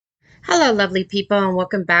Hello, lovely people, and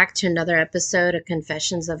welcome back to another episode of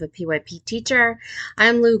Confessions of a PYP Teacher.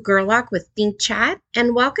 I'm Lou Gerlach with Think Chat,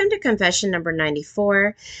 and welcome to Confession number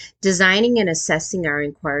 94, Designing and Assessing Our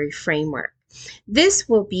Inquiry Framework. This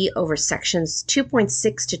will be over sections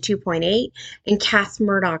 2.6 to 2.8 in Kath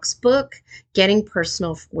Murdoch's book, Getting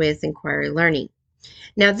Personal with Inquiry Learning.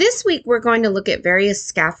 Now, this week, we're going to look at various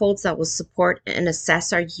scaffolds that will support and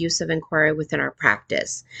assess our use of inquiry within our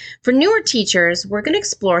practice. For newer teachers, we're going to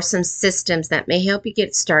explore some systems that may help you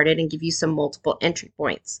get started and give you some multiple entry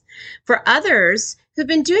points. For others who've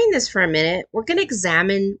been doing this for a minute, we're going to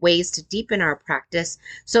examine ways to deepen our practice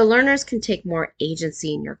so learners can take more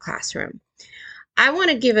agency in your classroom. I want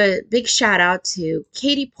to give a big shout out to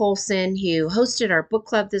Katie Polson, who hosted our book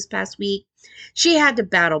club this past week. She had to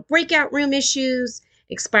battle breakout room issues,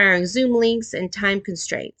 expiring Zoom links, and time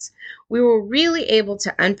constraints. We were really able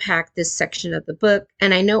to unpack this section of the book,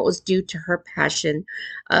 and I know it was due to her passion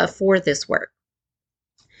for this work.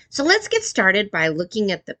 So let's get started by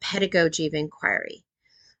looking at the pedagogy of inquiry.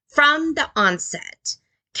 From the onset,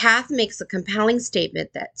 Kath makes a compelling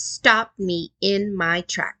statement that stopped me in my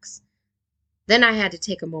tracks. Then I had to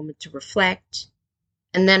take a moment to reflect,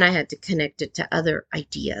 and then I had to connect it to other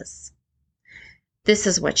ideas. This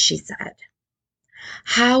is what she said.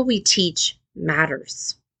 How we teach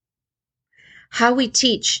matters. How we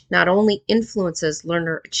teach not only influences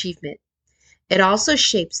learner achievement, it also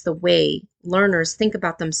shapes the way learners think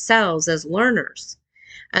about themselves as learners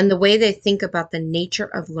and the way they think about the nature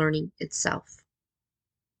of learning itself.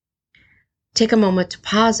 Take a moment to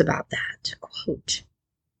pause about that quote.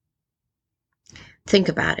 Think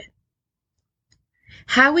about it.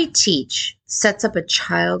 How we teach sets up a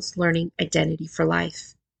child's learning identity for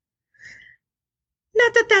life.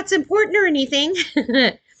 Not that that's important or anything.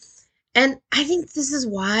 And I think this is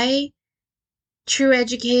why true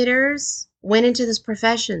educators went into this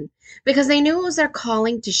profession, because they knew it was their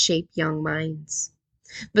calling to shape young minds.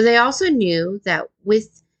 But they also knew that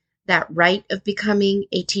with that right of becoming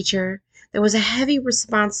a teacher, there was a heavy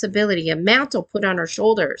responsibility, a mantle put on our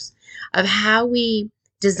shoulders of how we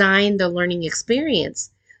design the learning experience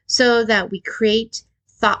so that we create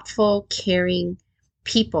thoughtful, caring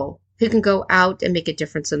people who can go out and make a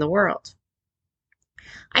difference in the world.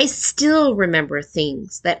 I still remember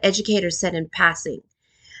things that educators said in passing.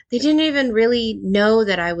 They didn't even really know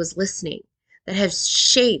that I was listening, that have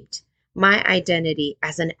shaped my identity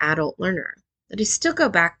as an adult learner, that I still go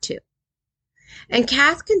back to. And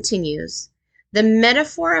Kath continues, the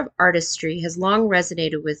metaphor of artistry has long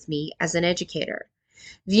resonated with me as an educator.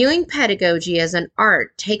 Viewing pedagogy as an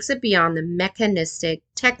art takes it beyond the mechanistic,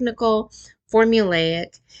 technical,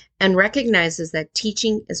 formulaic, and recognizes that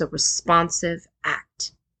teaching is a responsive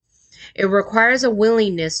act. It requires a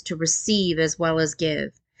willingness to receive as well as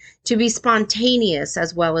give, to be spontaneous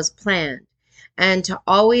as well as planned, and to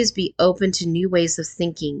always be open to new ways of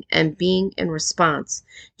thinking and being in response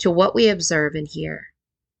to what we observe and hear.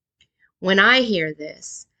 When I hear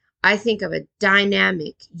this, I think of a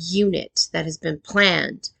dynamic unit that has been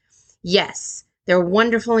planned. Yes, there are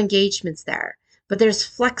wonderful engagements there, but there's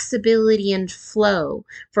flexibility and flow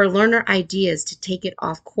for learner ideas to take it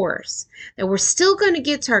off course. That we're still going to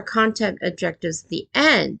get to our content objectives at the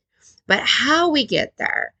end, but how we get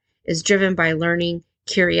there is driven by learning,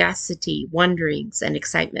 curiosity, wonderings, and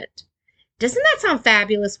excitement. Doesn't that sound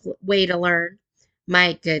fabulous way to learn?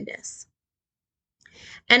 My goodness.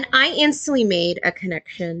 And I instantly made a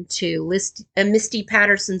connection to Misty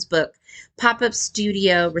Patterson's book, Pop-Up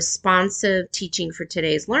Studio, Responsive Teaching for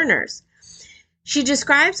Today's Learners. She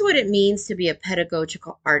describes what it means to be a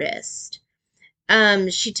pedagogical artist.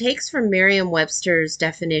 She takes from Merriam-Webster's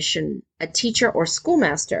definition, a teacher or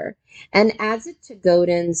schoolmaster, and adds it to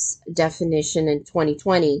Godin's definition in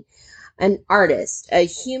 2020, an artist, a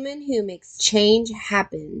human who makes change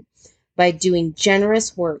happen by doing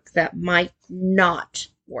generous work that might not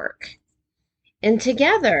work. And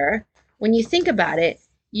together, when you think about it,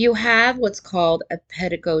 you have what's called a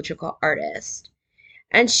pedagogical artist.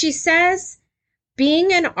 And she says,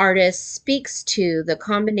 being an artist speaks to the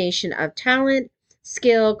combination of talent,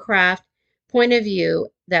 skill, craft, point of view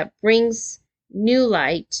that brings new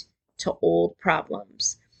light to old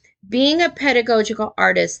problems. Being a pedagogical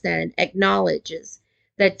artist then acknowledges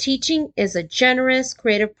that teaching is a generous,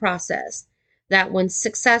 creative process that, when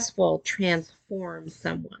successful, transforms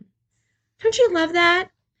someone. Don't you love that?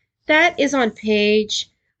 That is on page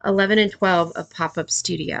 11 and 12 of Pop-Up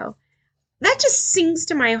Studio. That just sings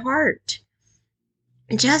to my heart.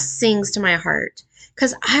 It just sings to my heart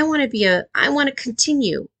because I want to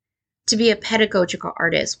continue to be a pedagogical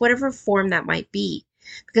artist, whatever form that might be,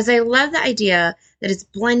 because I love the idea that it's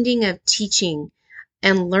blending of teaching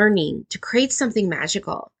and learning to create something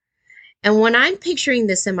magical. And when I'm picturing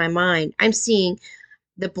this in my mind, I'm seeing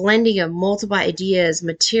the blending of multiple ideas,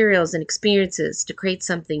 materials, and experiences to create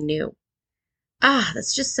something new. Ah,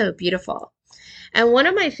 that's just so beautiful. And one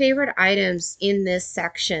of my favorite items in this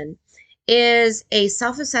section is a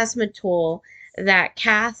self-assessment tool that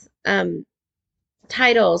Kath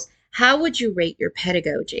titles, How Would You Rate Your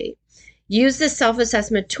Pedagogy? Use this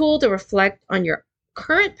self-assessment tool to reflect on your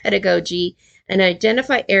current pedagogy and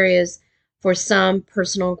identify areas for some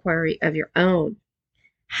personal inquiry of your own.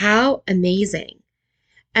 How amazing.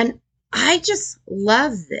 And I just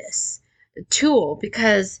love this tool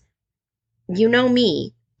because you know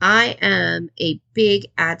me, I am a big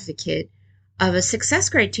advocate of a success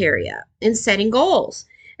criteria in setting goals.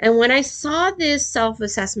 And when I saw this self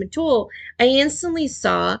assessment tool, I instantly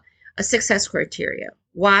saw a success criteria.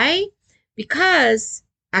 Why? Because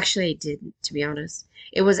actually, I didn't, to be honest.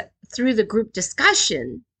 It was through the group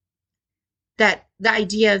discussion that the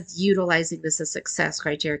idea of utilizing this as success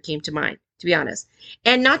criteria came to mind, to be honest.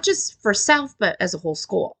 And not just for self, but as a whole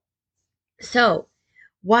school. So,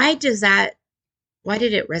 why does that why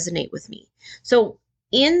did it resonate with me? So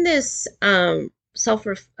in this self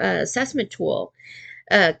assessment tool,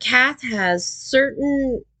 Kath has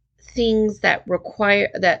certain things that require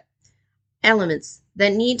that elements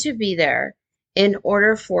that need to be there in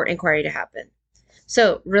order for inquiry to happen.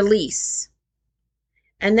 So release,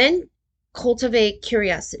 and then cultivate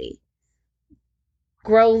curiosity,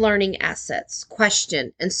 grow learning assets,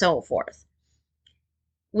 question, and so forth.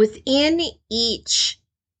 Within each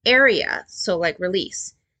area, so like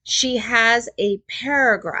release, she has a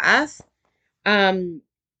paragraph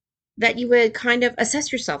that you would kind of assess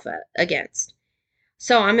yourself against.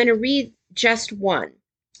 So I'm going to read just one.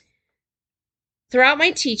 Throughout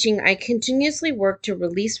my teaching, I continuously work to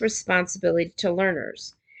release responsibility to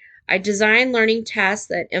learners. I design learning tasks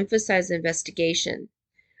that emphasize investigation.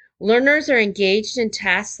 Learners are engaged in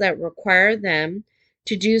tasks that require them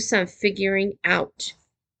to do some figuring out.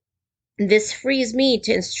 This frees me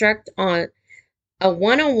to instruct on a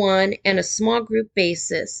one-on-one and a small group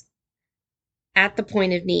basis at the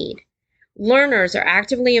point of need. Learners are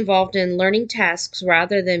actively involved in learning tasks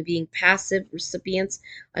rather than being passive recipients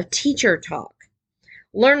of teacher talk.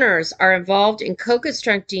 Learners are involved in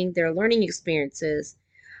co-constructing their learning experiences.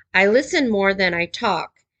 I listen more than I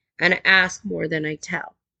talk and ask more than I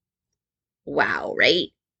tell. Wow, right?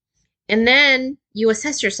 And then you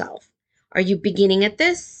assess yourself. Are you beginning at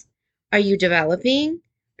this? Are you developing?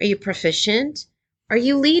 Are you proficient? Are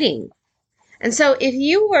you leading? And so if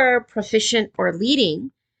you were proficient or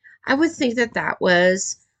leading, I would think that that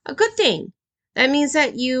was a good thing. That means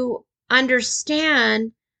that you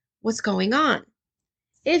understand what's going on.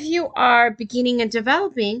 If you are beginning and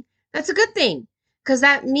developing, that's a good thing because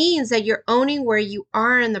that means that you're owning where you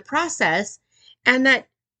are in the process and that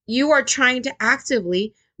you are trying to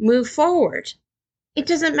actively move forward. It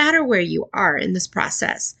doesn't matter where you are in this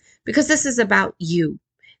process because this is about you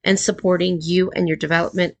and supporting you and your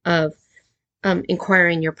development of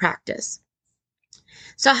inquiring your practice.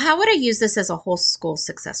 So how would I use this as a whole school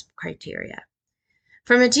success criteria?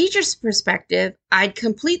 From a teacher's perspective, I'd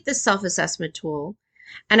complete this self-assessment tool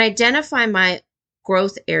and identify my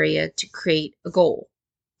growth area to create a goal,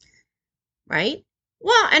 right?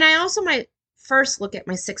 Well, and I also might first look at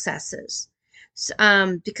my successes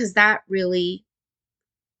because that really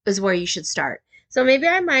is where you should start. So maybe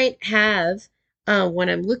I might have, when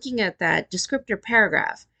I'm looking at that descriptor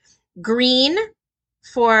paragraph, green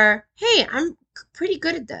for, hey, I'm pretty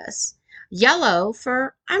good at this. Yellow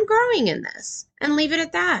for, I'm growing in this, and leave it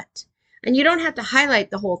at that. And you don't have to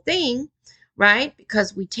highlight the whole thing, right?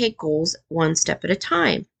 Because we take goals one step at a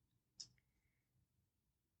time.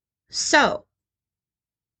 So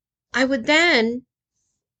I would then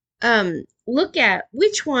look at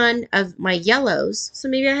which one of my yellows, so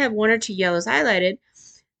maybe I have one or two yellows highlighted,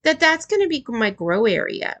 that's going to be my grow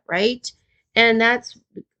area, right? And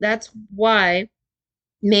that's why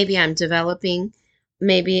maybe I'm developing,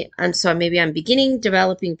 maybe I'm beginning,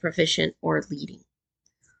 developing, proficient, or leading.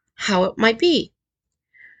 How it might be.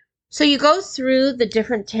 So you go through the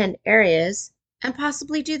different 10 areas and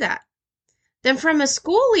possibly do that. Then from a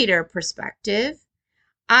school leader perspective,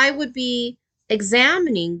 I would be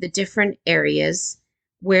examining the different areas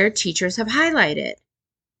where teachers have highlighted,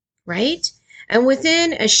 right? And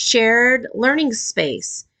within a shared learning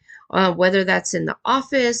space, whether that's in the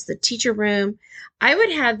office, the teacher room, I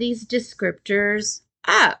would have these descriptors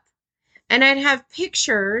up and I'd have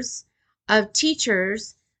pictures of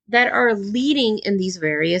teachers that are leading in these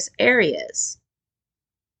various areas.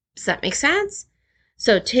 Does that make sense?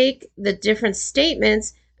 So take the different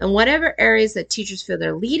statements And whatever areas that teachers feel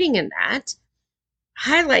they're leading in that,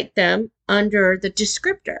 highlight them under the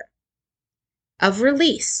descriptor of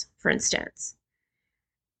release, for instance.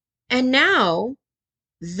 And now,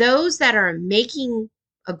 those that are making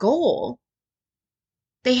a goal,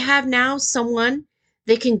 they have now someone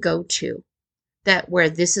they can go to that where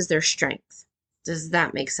this is their strength. Does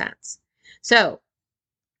that make sense? So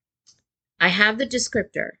I have the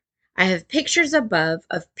descriptor. I have pictures above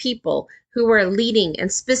of people who are leading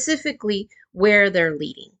and specifically where they're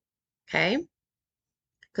leading. Okay?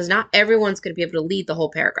 Because not everyone's going to be able to lead the whole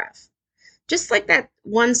paragraph. Just like that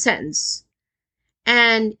one sentence.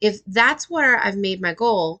 And if that's where I've made my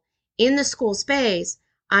goal in the school space,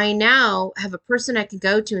 I now have a person I can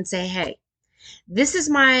go to and say, hey, this is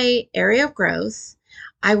my area of growth.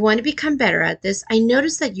 I want to become better at this. I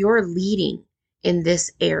notice that you're leading in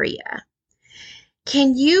this area.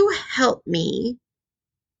 Can you help me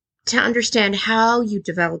to understand how you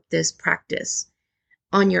develop this practice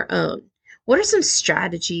on your own? What are some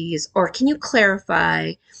strategies, or can you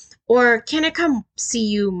clarify, or can I come see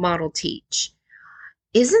you model teach?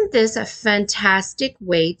 Isn't this a fantastic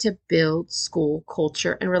way to build school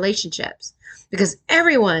culture and relationships? Because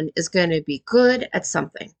everyone is going to be good at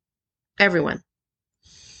something. Everyone.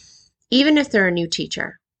 Even if they're a new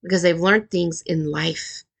teacher, because they've learned things in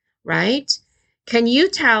life, right? Can you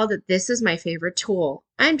tell that this is my favorite tool?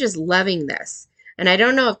 I'm just loving this. And I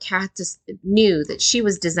don't know if Kat just knew that she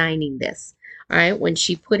was designing this, all right, when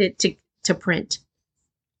she put it to print.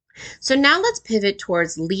 So now let's pivot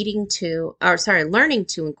towards learning to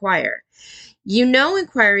inquire. You know,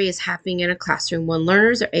 inquiry is happening in a classroom when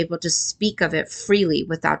learners are able to speak of it freely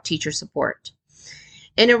without teacher support.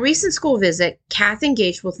 In a recent school visit, Kath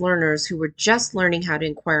engaged with learners who were just learning how to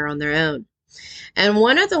inquire on their own. And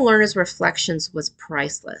one of the learners' reflections was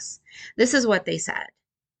priceless. This is what they said.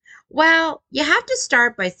 Well, you have to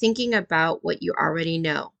start by thinking about what you already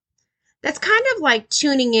know. That's kind of like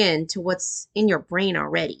tuning in to what's in your brain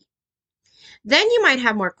already. Then you might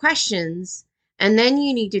have more questions, and then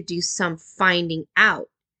you need to do some finding out.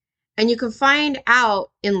 And you can find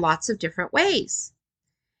out in lots of different ways.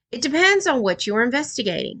 It depends on what you are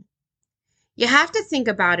investigating. You have to think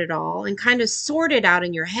about it all and kind of sort it out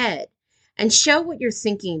in your head and show what you're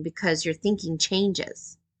thinking, because your thinking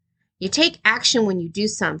changes. You take action when you do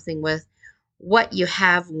something with what you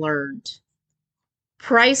have learned.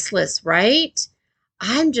 Priceless, right?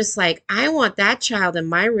 I'm just like, I want that child in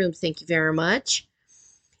my room. Thank you very much.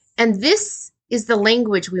 And this is the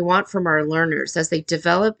language we want from our learners as they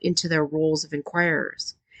develop into their roles of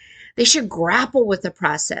inquirers. They should grapple with the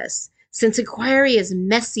process, since inquiry is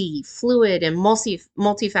messy, fluid, and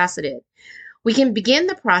multifaceted. We can begin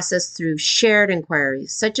the process through shared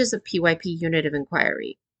inquiries, such as a PYP unit of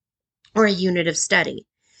inquiry or a unit of study.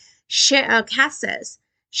 Kath says,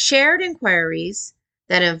 shared inquiries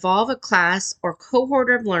that involve a class or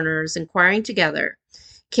cohort of learners inquiring together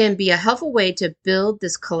can be a helpful way to build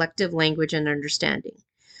this collective language and understanding,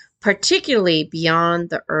 particularly beyond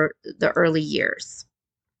the early years.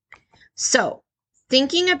 So,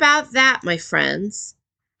 thinking about that, my friends,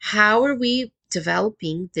 how are we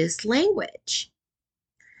developing this language?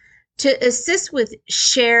 To assist with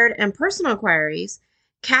shared and personal inquiries,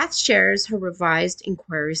 Kath shares her revised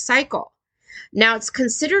inquiry cycle. Now, it's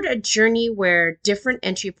considered a journey where different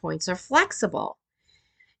entry points are flexible.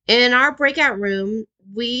 In our breakout room,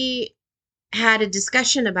 we had a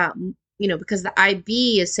discussion about, because the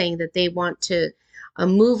IB is saying that they want to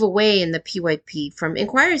move away in the PYP from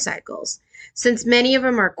inquiry cycles, since many of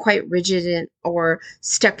them are quite rigid or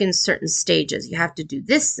stuck in certain stages. You have to do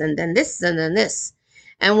this and then this and then this.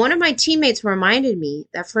 And one of my teammates reminded me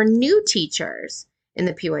that for new teachers in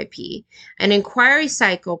the PYP, an inquiry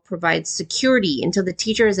cycle provides security until the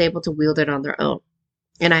teacher is able to wield it on their own.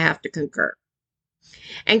 And I have to concur.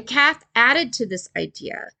 And Kath added to this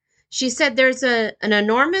idea. She said there's an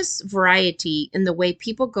enormous variety in the way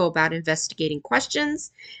people go about investigating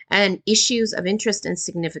questions and issues of interest and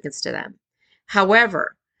significance to them.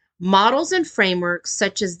 However, models and frameworks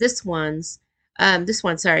such as this one,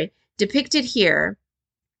 depicted here,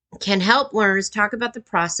 can help learners talk about the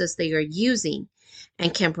process they are using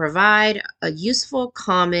and can provide a useful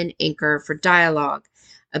common anchor for dialogue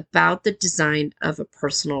about the design of a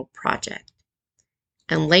personal project.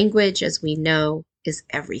 And language, as we know, is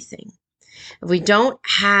everything. If we don't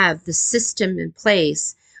have the system in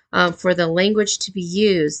place for the language to be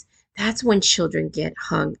used, that's when children get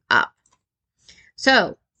hung up.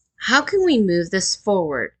 So, how can we move this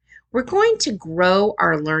forward? We're going to grow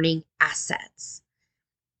our learning assets.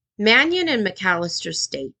 Mannion and McAllister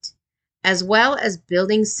state, as well as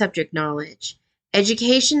building subject knowledge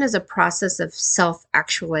Education is a process of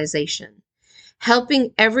self-actualization,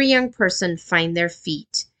 helping every young person find their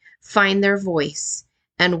feet, find their voice,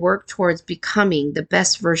 and work towards becoming the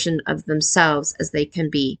best version of themselves as they can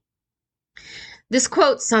be. This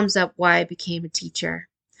quote sums up why I became a teacher.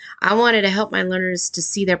 I wanted to help my learners to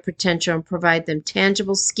see their potential and provide them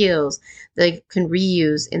tangible skills they can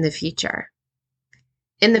reuse in the future.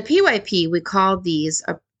 In the PYP, we call these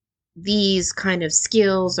kind of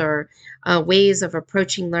skills or ways of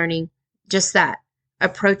approaching learning just that,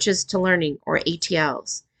 approaches to learning, or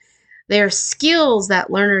ATLs. They are skills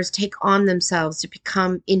that learners take on themselves to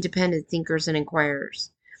become independent thinkers and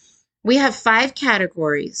inquirers. We have 5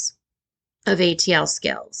 categories of ATL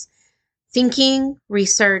skills: thinking,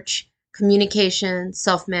 research, communication,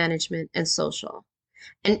 self-management, and social.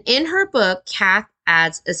 And in her book, Kath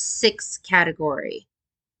adds a 6th category,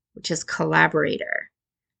 which is collaborator.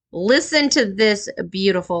 Listen to this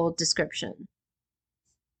beautiful description.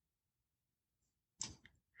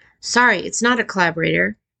 Sorry, it's not a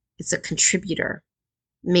collaborator, it's a contributor.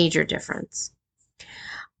 Major difference.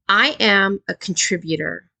 I am a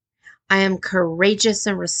contributor. I am courageous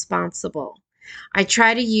and responsible. I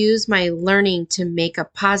try to use my learning to make a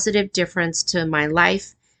positive difference to my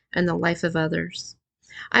life and the life of others.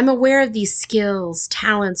 I'm aware of these skills,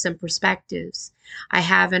 talents, and perspectives I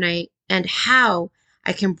have and how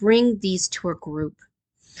I can bring these to a group.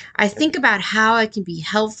 I think about how I can be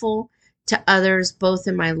helpful to others both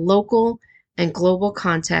in my local and global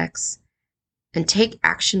contexts and take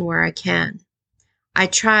action where I can. I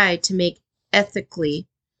try to make ethically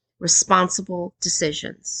responsible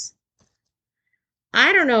decisions.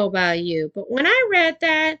 I don't know about you, but when I read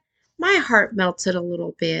that, my heart melted a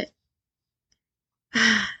little bit.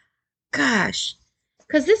 Gosh,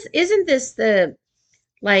 because isn't this the,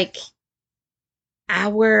 like,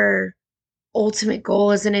 our ultimate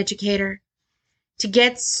goal as an educator? To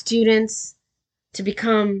get students to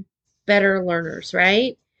become better learners,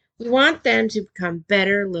 right? We want them to become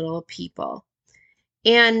better little people.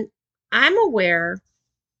 And I'm aware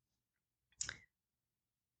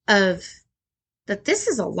of that this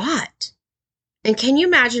is a lot. And can you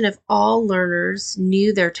imagine if all learners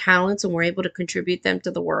knew their talents and were able to contribute them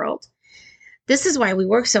to the world? This is why we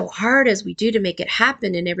work so hard as we do to make it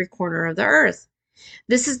happen in every corner of the earth.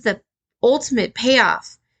 This is the ultimate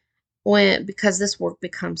payoff because this work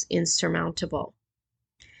becomes insurmountable.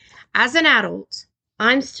 As an adult,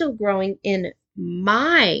 I'm still growing in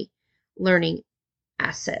my learning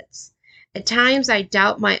assets. At times, I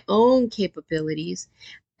doubt my own capabilities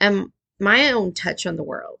and my own touch on the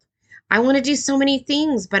world. I want to do so many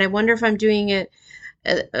things, but I wonder if I'm doing it,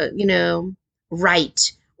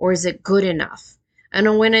 right, or is it good enough?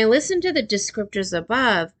 And when I listen to the descriptors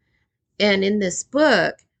above and in this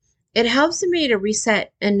book, it helps me to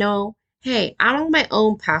reset and know, hey, I'm on my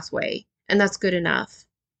own pathway, and that's good enough.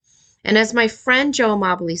 And as my friend Joe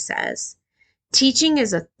Mobley says, teaching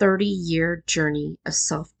is a 30-year journey of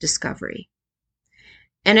self-discovery.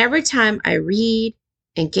 And every time I read,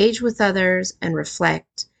 engage with others, and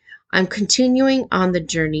reflect, I'm continuing on the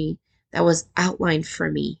journey that was outlined for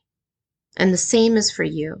me. And the same is for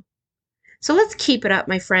you. So let's keep it up,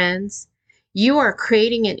 my friends. You are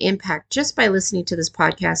creating an impact just by listening to this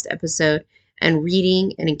podcast episode and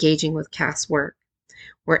reading and engaging with Kath's work.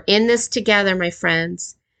 We're in this together, my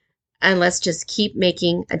friends, and let's just keep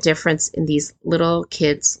making a difference in these little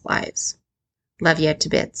kids' lives. Love you to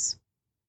bits.